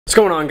What's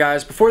going on,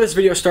 guys? Before this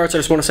video starts, I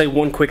just want to say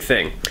one quick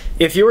thing.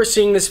 If you're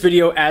seeing this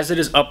video as it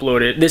is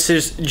uploaded, this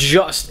is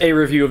just a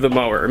review of the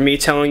mower. Me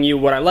telling you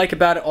what I like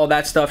about it, all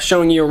that stuff,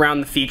 showing you around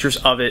the features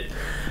of it.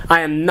 I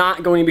am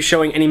not going to be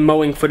showing any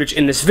mowing footage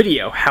in this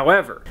video.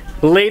 However,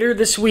 later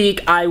this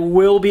week, I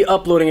will be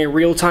uploading a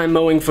real-time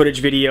mowing footage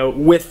video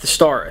with the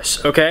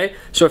Staris, okay?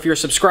 So if you're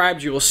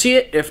subscribed, you will see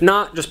it. If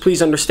not, just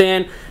please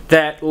understand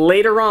that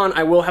later on,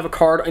 I will have a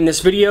card in this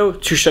video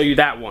to show you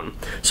that one.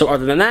 So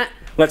other than that,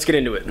 let's get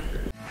into it.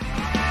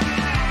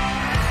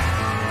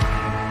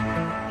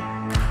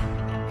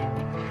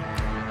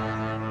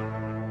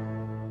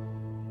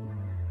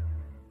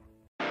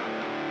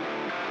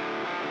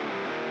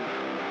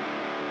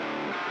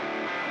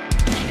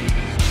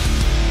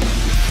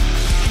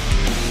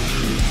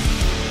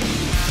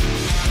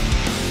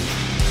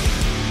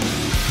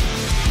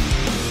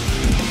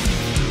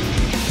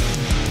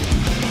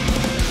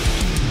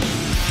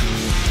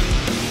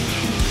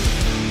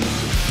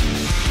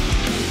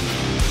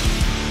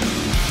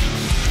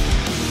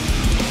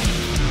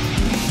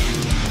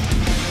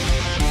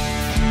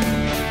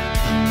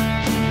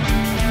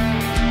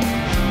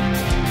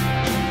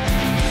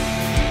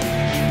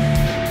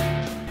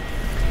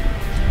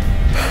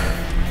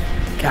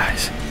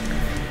 Guys,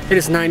 it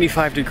is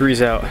 95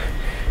 degrees out,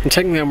 and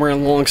technically I'm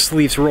wearing long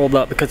sleeves rolled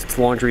up because it's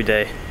laundry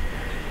day.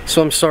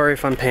 So I'm sorry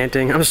if I'm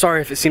panting, I'm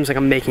sorry if it seems like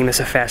I'm making this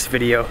a fast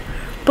video,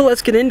 but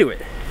let's get into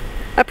it.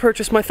 I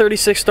purchased my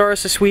 36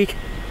 Staris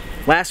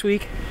last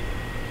week.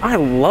 I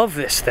love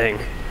this thing.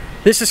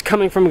 This is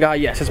coming from a guy,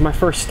 yes, it's my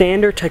first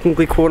standard,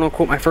 technically quote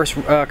unquote my first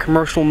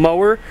commercial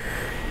mower.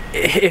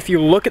 If you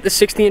look at the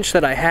 60-inch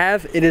that I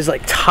have, it is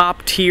like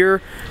top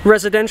tier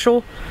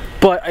residential,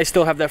 but I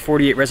still have that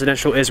 48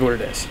 residential is what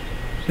it is.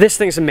 This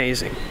thing's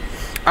amazing.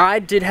 I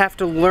did have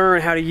to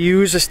learn how to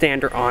use a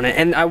stander on it,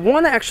 and I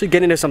want to actually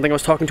get into something. I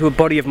was talking to a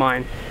buddy of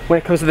mine when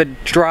it comes to the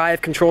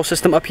drive control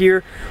system up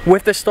here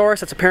with the Staris.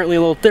 That's apparently a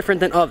little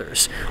different than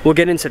others. We'll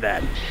get into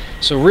that.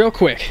 So real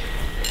quick,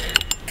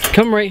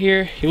 come right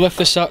here, you lift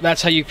this up,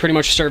 that's how you pretty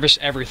much service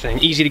everything.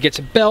 Easy to get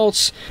to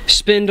belts,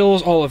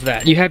 spindles, all of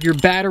that. You have your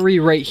battery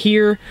right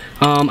here.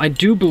 I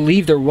do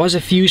believe there was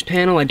a fuse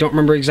panel, I don't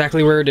remember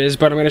exactly where it is,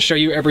 but I'm going to show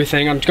you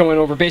everything. I'm going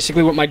over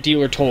basically what my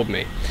dealer told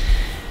me.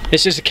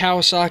 This is a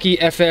Kawasaki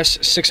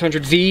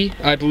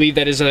FS600V. I believe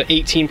that is a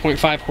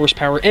 18.5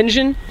 horsepower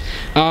engine.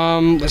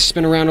 Let's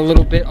spin around a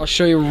little bit. I'll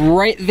show you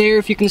right there,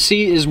 if you can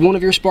see, is one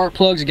of your spark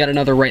plugs. You got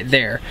another right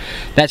there.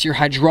 That's your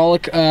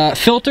hydraulic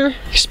filter.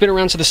 Spin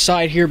around to the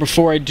side here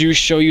before I do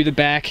show you the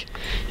back.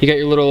 You got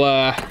your little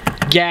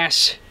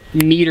gas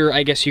meter,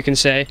 I guess you can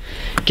say.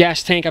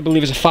 Gas tank, I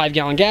believe, is a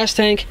 5-gallon gas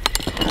tank.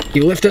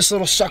 You lift this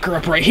little sucker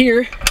up right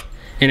here,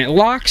 and it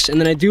locks, and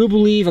then I do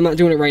believe, I'm not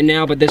doing it right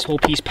now, but this whole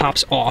piece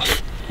pops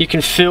off. You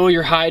can fill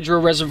your hydro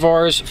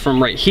reservoirs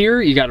from right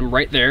here. You got them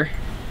right there.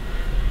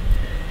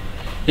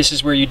 This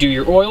is where you do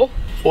your oil.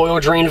 Oil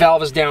drain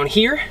valve is down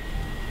here.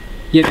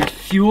 You have your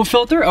fuel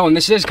filter. Oh, and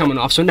this is coming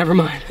off, so never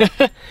mind. You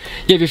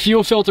have your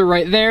fuel filter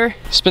right there.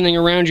 Spinning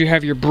around, you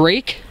have your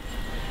brake,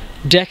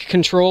 deck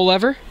control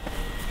lever.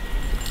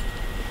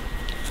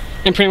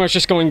 And pretty much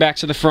just going back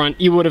to the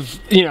front, you would have,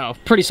 you know,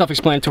 pretty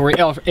self-explanatory,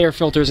 air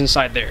filters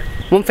inside there.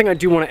 One thing I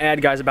do want to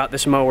add, guys, about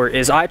this mower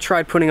is I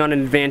tried putting on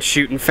an advanced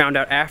shoot and found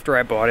out after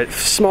I bought it.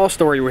 Small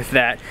story with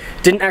that.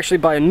 Didn't actually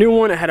buy a new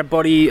one. I had a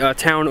buddy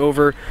town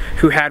over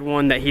who had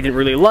one that he didn't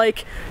really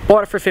like.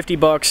 Bought it for 50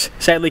 bucks.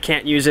 Sadly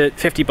can't use it.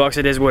 50 bucks,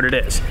 it is what it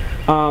is.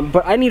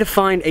 But I need to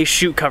find a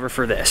shoot cover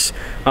for this.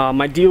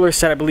 My dealer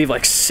said, I believe,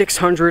 like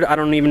 600. I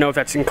don't even know if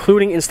that's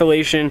including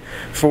installation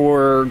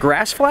for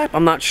grass flap.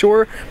 I'm not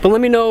sure. But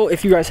let me know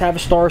if you guys have a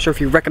Staris or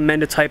if you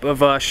recommend a type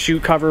of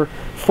shoot cover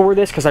for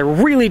this, because I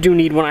really do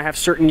need one. I have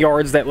certain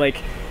yards that, like,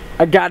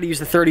 I gotta use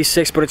the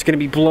 36, but it's gonna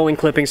be blowing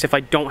clippings if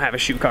I don't have a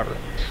shoot cover.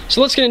 So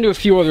let's get into a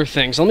few other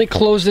things. Let me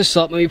close this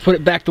up. Let me put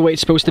it back the way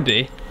it's supposed to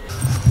be.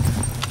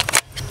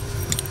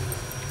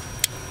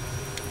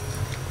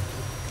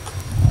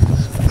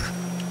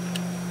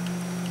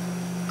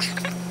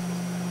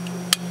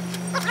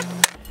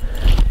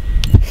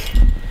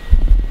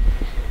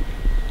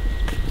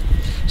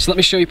 So let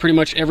me show you pretty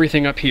much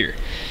everything up here.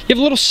 You have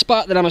a little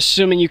spot that I'm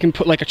assuming you can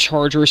put like a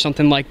charger or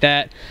something like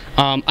that.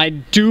 I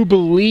do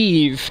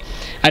believe,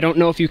 I don't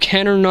know if you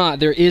can or not,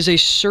 there is a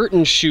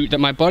certain chute that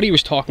my buddy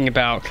was talking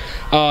about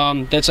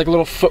that's like a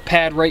little foot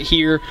pad right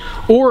here,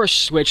 or a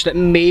switch that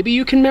maybe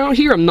you can mount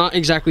here. I'm not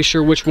exactly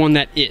sure which one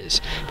that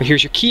is. But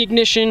here's your key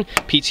ignition,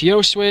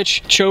 PTO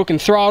switch, choke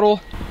and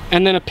throttle.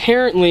 And then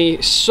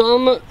apparently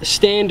some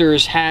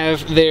standers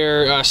have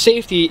their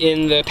safety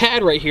in the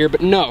pad right here,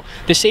 but no,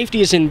 the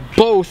safety is in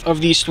both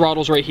of these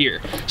throttles right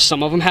here.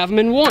 Some of them have them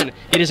in one.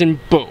 It is in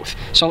both.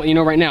 So I'll let you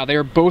know right now, they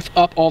are both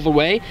up all the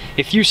way.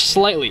 If you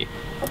slightly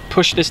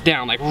push this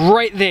down, like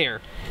right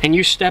there, and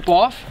you step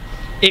off,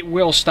 it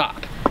will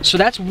stop. So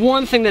that's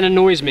one thing that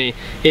annoys me,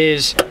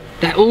 is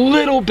that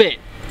little bit,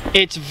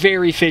 it's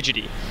very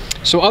fidgety.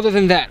 So other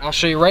than that, I'll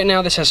show you right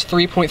now, this has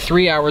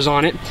 3.3 hours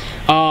on it.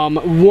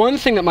 One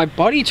thing that my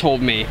buddy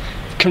told me,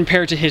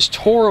 compared to his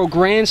Toro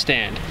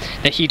grandstand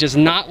that he does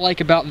not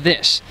like about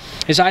this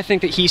is I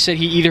think that he said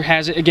he either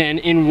has it, again,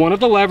 in one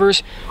of the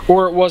levers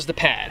or it was the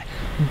pad.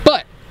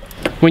 But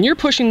when you're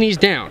pushing these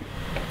down,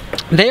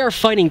 they are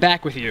fighting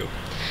back with you.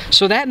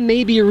 So that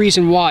may be a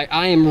reason why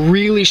I am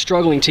really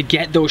struggling to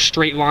get those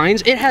straight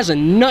lines. It has a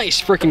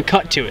nice freaking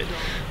cut to it,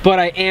 but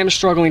I am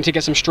struggling to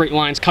get some straight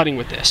lines cutting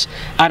with this.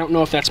 I don't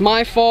know if that's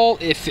my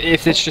fault, if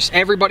it's just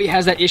everybody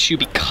has that issue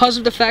because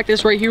of the fact that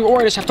it's right here, or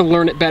I just have to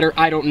learn it better,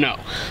 I don't know.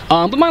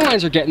 But my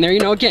lines are getting there, you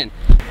know, again.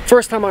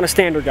 First time on a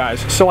standard,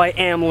 guys, so I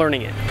am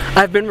learning it.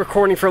 I've been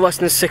recording for less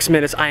than 6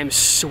 minutes. I am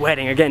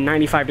sweating. Again,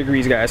 95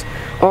 degrees, guys.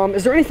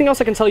 Is there anything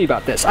else I can tell you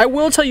about this? I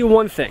will tell you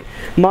one thing.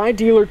 My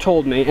dealer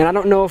told me, and I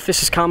don't know if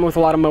this is common with a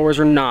lot of mowers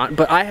or not,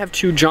 but I have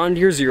 2 John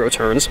Deere 0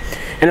 turns,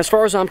 and as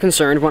far as I'm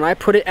concerned, when I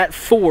put it at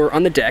 4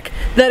 on the deck,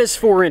 that is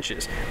 4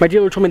 inches. My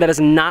dealer told me that is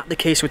not the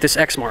case with this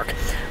Exmark.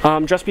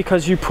 Just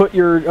because you put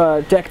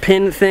your deck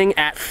pin thing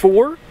at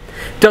 4,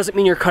 doesn't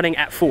mean you're cutting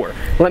at 4.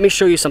 Let me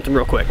show you something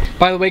real quick.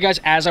 By the way,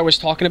 guys, as I was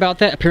talking about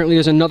that, apparently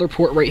there's another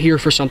port right here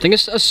for something.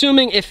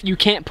 Assuming if you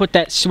can't put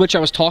that switch I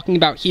was talking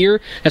about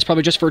here, that's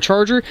probably just for a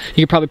charger,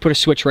 you could probably put a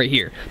switch right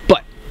here.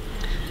 But,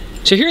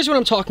 so here's what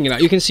I'm talking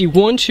about. You can see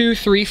 1, 2,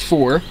 3,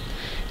 4,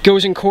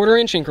 goes in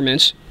 1/4 inch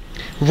increments.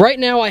 Right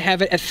now I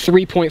have it at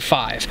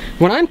 3.5.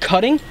 When I'm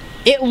cutting,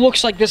 it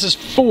looks like this is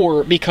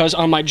 4 because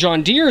on my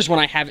John Deere's, when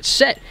I have it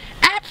set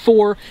at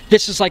 4,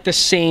 this is like the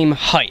same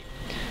height.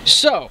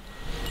 So,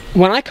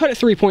 when I cut at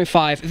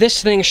 3.5,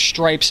 this thing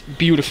stripes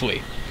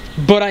beautifully.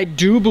 But I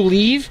do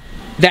believe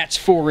that's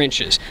 4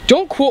 inches.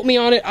 Don't quote me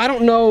on it. I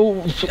don't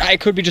know. I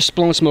could be just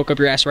blowing smoke up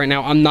your ass right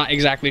now. I'm not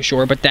exactly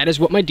sure, but that is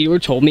what my dealer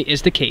told me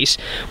is the case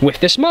with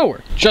this mower.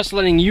 Just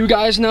letting you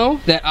guys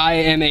know that I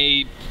am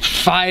a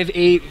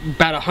 5'8",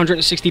 about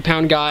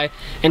 160-pound guy,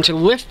 and to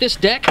lift this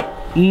deck,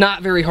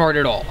 not very hard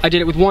at all. I did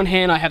it with one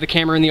hand. I have the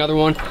camera in the other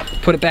one.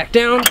 Put it back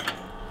down.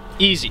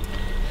 Easy.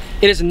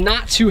 It is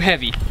not too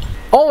heavy.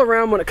 All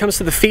around, when it comes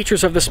to the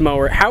features of this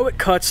mower, how it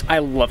cuts, I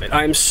love it.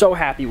 I am so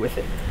happy with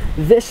it.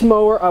 This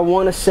mower, I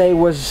want to say,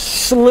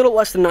 was a little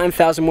less than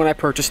 $9,000 when I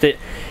purchased it,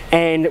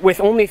 and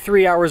with only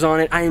 3 hours on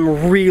it, I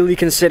am really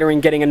considering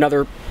getting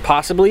another,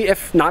 possibly,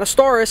 if not a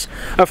Staris,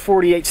 a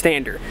 48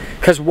 stander.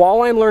 Because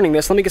while I'm learning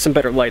this, let me get some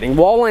better lighting.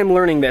 While I'm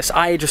learning this,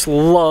 I just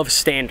love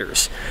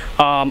standers.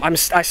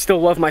 I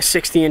still love my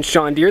 60-inch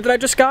John Deere that I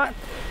just got,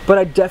 but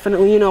I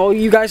definitely,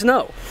 you guys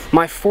know,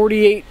 my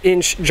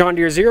 48-inch John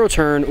Deere 0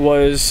 turn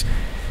was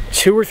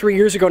 2 or 3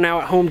 years ago now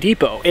at Home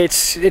Depot.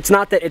 It's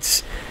not that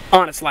it's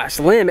on its last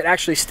limb, it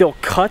actually still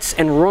cuts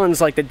and runs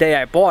like the day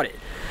I bought it.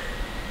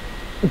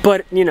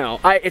 But,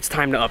 it's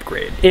time to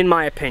upgrade, in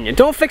my opinion.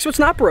 Don't fix what's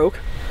not broke,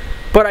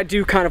 but I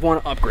do kind of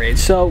want to upgrade.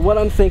 So what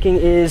I'm thinking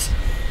is,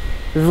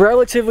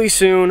 relatively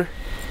soon,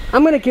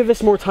 I'm going to give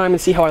this more time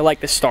and see how I like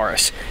this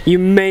Staris. You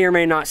may or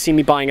may not see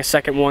me buying a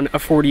second one, a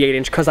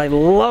 48-inch, because I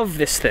love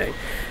this thing.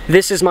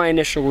 This is my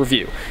initial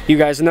review. You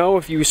guys know,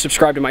 if you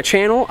subscribe to my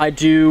channel, I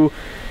do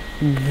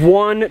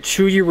 1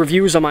 2-year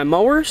reviews on my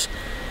mowers.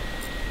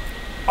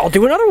 I'll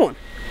do another one.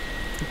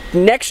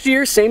 Next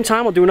year, same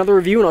time, I'll do another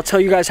review and I'll tell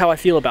you guys how I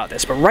feel about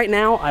this. But right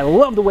now, I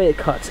love the way it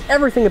cuts.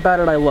 Everything about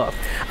it I love.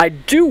 I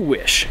do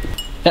wish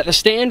that the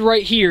stand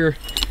right here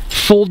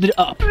folded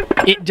up.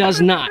 It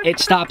does not. It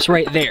stops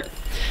right there.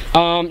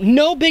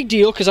 No big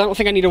deal, because I don't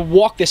think I need to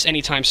walk this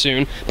anytime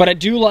soon, but I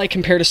do like,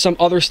 compared to some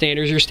other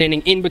standers, you're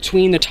standing in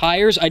between the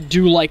tires. I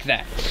do like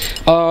that.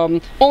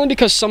 Only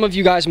because some of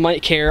you guys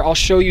might care. I'll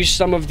show you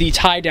some of the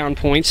tie down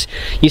points.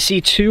 You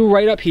see 2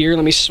 right up here.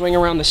 Let me swing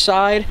around the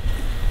side.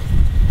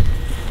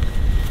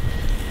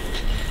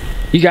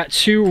 You got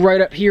 2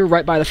 right up here,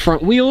 right by the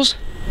front wheels.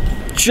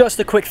 Just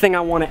a quick thing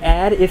I want to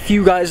add, if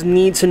you guys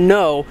need to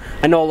know,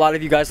 I know a lot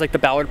of you guys like the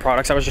Ballard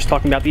products. I was just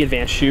talking about the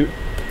advanced chute.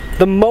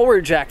 The mower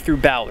jack through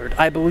Ballard,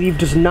 I believe,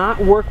 does not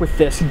work with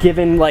this,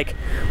 given like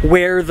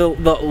where the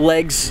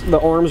legs, the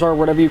arms are,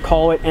 whatever you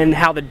call it, and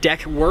how the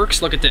deck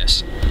works. Look at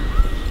this.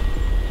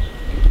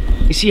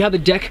 You see how the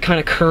deck kind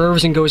of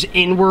curves and goes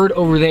inward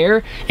over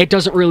there? It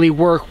doesn't really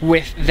work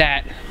with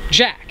that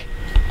jack.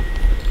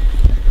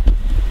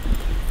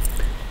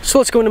 So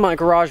let's go into my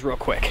garage real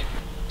quick.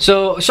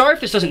 So, sorry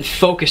if this doesn't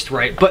focus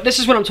right, but this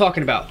is what I'm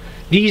talking about.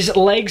 These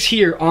legs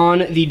here on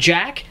the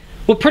jack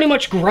will pretty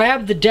much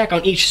grab the deck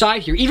on each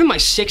side here. Even my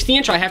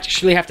 60-inch, I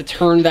actually have to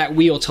turn that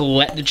wheel to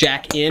let the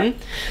jack in.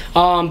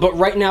 But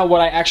right now,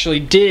 what I actually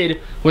did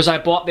was I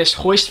bought this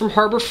hoist from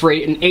Harbor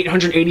Freight, an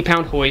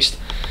 880-pound hoist,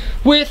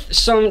 with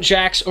some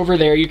jacks over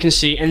there, you can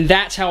see, and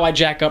that's how I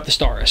jack up the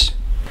Staris.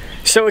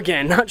 So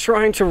again, not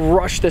trying to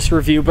rush this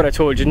review, but I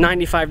told you,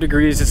 95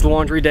 degrees, it's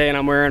laundry day, and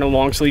I'm wearing a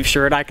long sleeve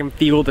shirt. I can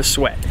feel the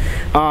sweat.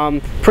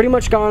 Pretty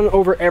much gone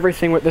over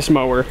everything with this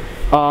mower.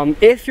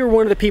 If you're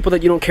one of the people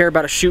that you don't care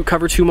about a chute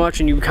cover too much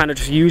and you kind of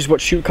just use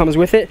what chute comes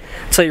with it,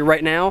 I'll tell you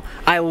right now,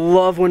 I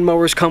love when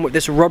mowers come with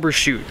this rubber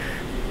chute.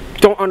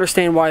 Don't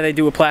understand why they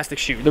do a plastic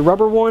chute. The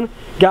rubber one,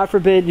 God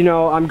forbid,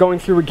 I'm going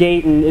through a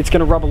gate and it's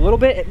gonna rub a little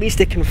bit, at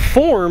least it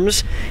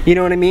conforms, you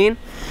know what I mean?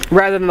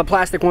 Rather than the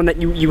plastic one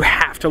that you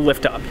have to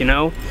lift up,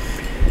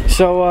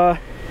 So,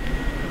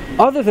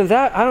 Other than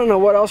that, I don't know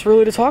what else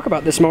really to talk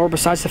about this mower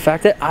besides the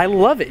fact that I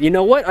love it. You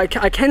know what? I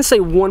can say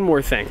one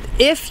more thing.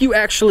 If you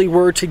actually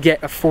were to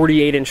get a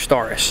 48-inch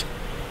Staris,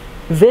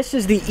 this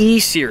is the E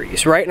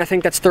series, right? And I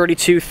think that's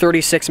 32,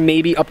 36,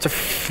 maybe up to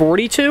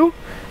 42.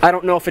 I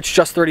don't know if it's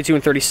just 32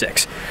 and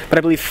 36, but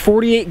I believe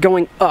 48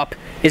 going up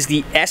is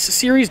the S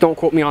series. Don't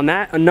quote me on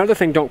that. Another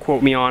thing don't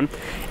quote me on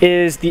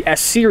is the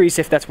S series,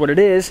 if that's what it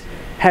is,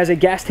 has a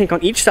gas tank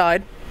on each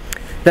side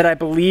that I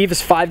believe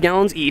is 5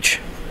 gallons each.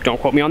 Don't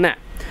quote me on that.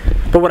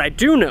 But what I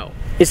do know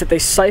is that they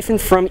siphon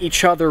from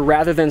each other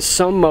rather than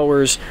some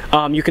mowers.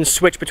 You can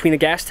switch between the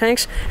gas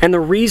tanks, and the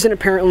reason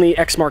apparently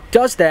Exmark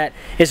does that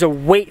is a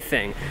weight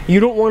thing. You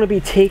don't want to be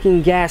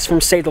taking gas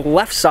from, say, the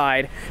left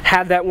side,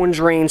 have that one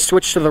drain,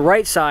 switch to the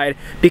right side,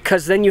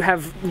 because then you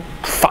have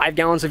 5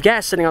 gallons of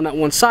gas sitting on that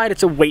one side.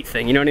 It's a weight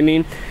thing, you know what I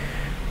mean?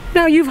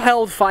 Now, you've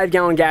held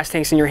 5-gallon gas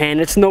tanks in your hand.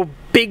 It's no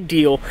big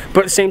deal, but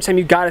at the same time,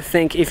 you got to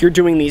think if you're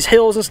doing these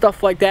hills and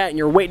stuff like that and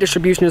your weight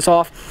distribution is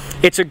off,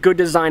 it's a good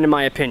design in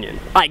my opinion.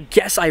 I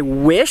guess I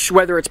wish,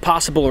 whether it's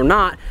possible or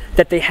not,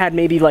 that they had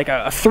maybe like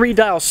a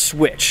 3-dial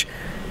switch.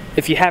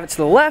 If you have it to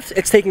the left,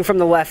 it's taking from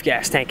the left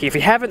gas tank. If you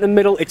have it in the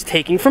middle, it's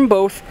taking from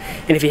both.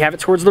 And if you have it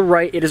towards the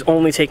right, it is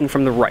only taking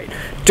from the right.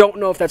 Don't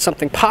know if that's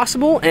something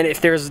possible and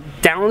if there's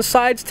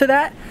downsides to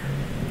that,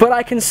 but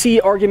I can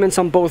see arguments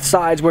on both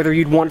sides whether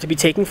you'd want it to be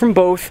taken from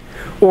both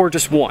or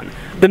just one.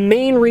 The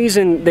main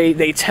reason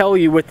they tell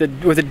you with the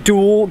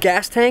dual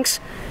gas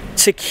tanks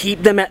to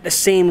keep them at the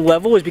same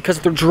level is because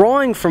if they're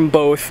drawing from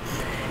both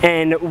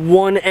and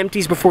one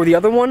empties before the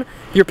other one,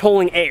 you're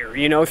pulling air,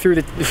 you know, through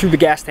the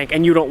gas tank,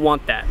 and you don't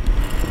want that.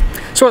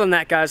 So other than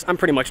that, guys, I'm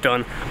pretty much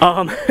done.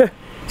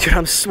 Dude,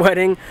 I'm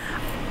sweating.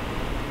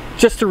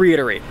 Just to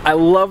reiterate, I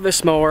love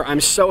this mower.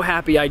 I'm so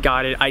happy I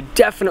got it. I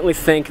definitely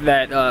think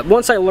that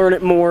once I learn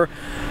it more,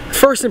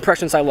 first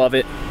impressions, I love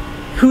it.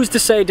 Who's to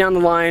say down the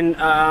line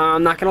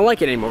I'm not going to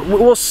like it anymore?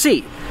 We'll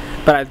see.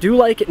 But I do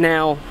like it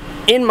now.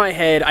 In my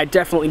head, I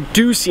definitely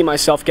do see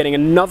myself getting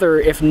another,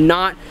 if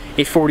not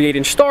a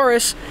 48-inch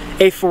Staris,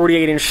 a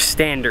 48-inch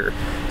Standard.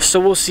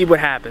 So we'll see what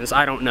happens.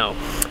 I don't know.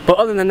 But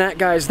other than that,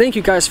 guys, thank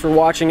you guys for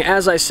watching.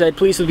 As I said,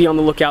 please be on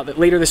the lookout that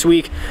later this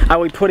week, I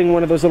will be putting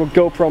one of those little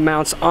GoPro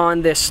mounts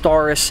on this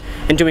Staris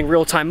and doing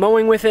real-time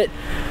mowing with it.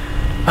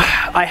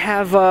 I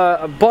have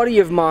a buddy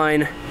of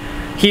mine,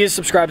 he is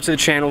subscribed to the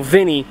channel,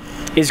 Vinny,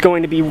 is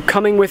going to be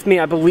coming with me,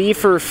 I believe,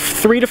 for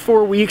 3 to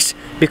 4 weeks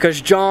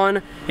because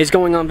John is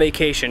going on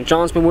vacation.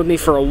 John's been with me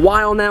for a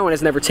while now and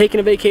has never taken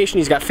a vacation.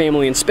 He's got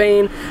family in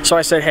Spain. So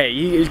I said, hey,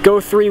 you go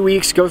 3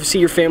 weeks, go see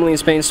your family in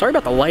Spain. Sorry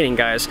about the lighting,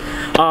 guys.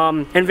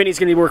 And Vinny's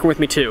going to be working with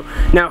me too.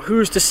 Now,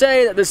 who's to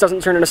say that this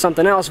doesn't turn into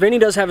something else? Vinny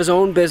does have his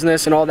own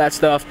business and all that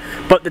stuff,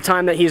 but the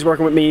time that he's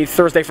working with me,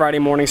 Thursday, Friday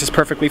mornings, is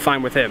perfectly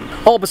fine with him.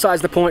 All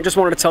besides the point, just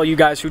wanted to tell you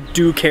guys who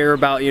do care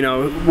about, you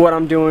know, what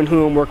I'm doing,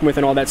 who I'm working with,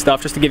 and all that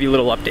stuff, just to give you a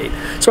little update.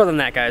 So other than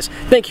that, guys,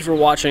 thank you for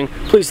watching.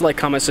 Please like,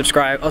 comment,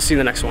 subscribe. I'll see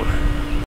you in the next one.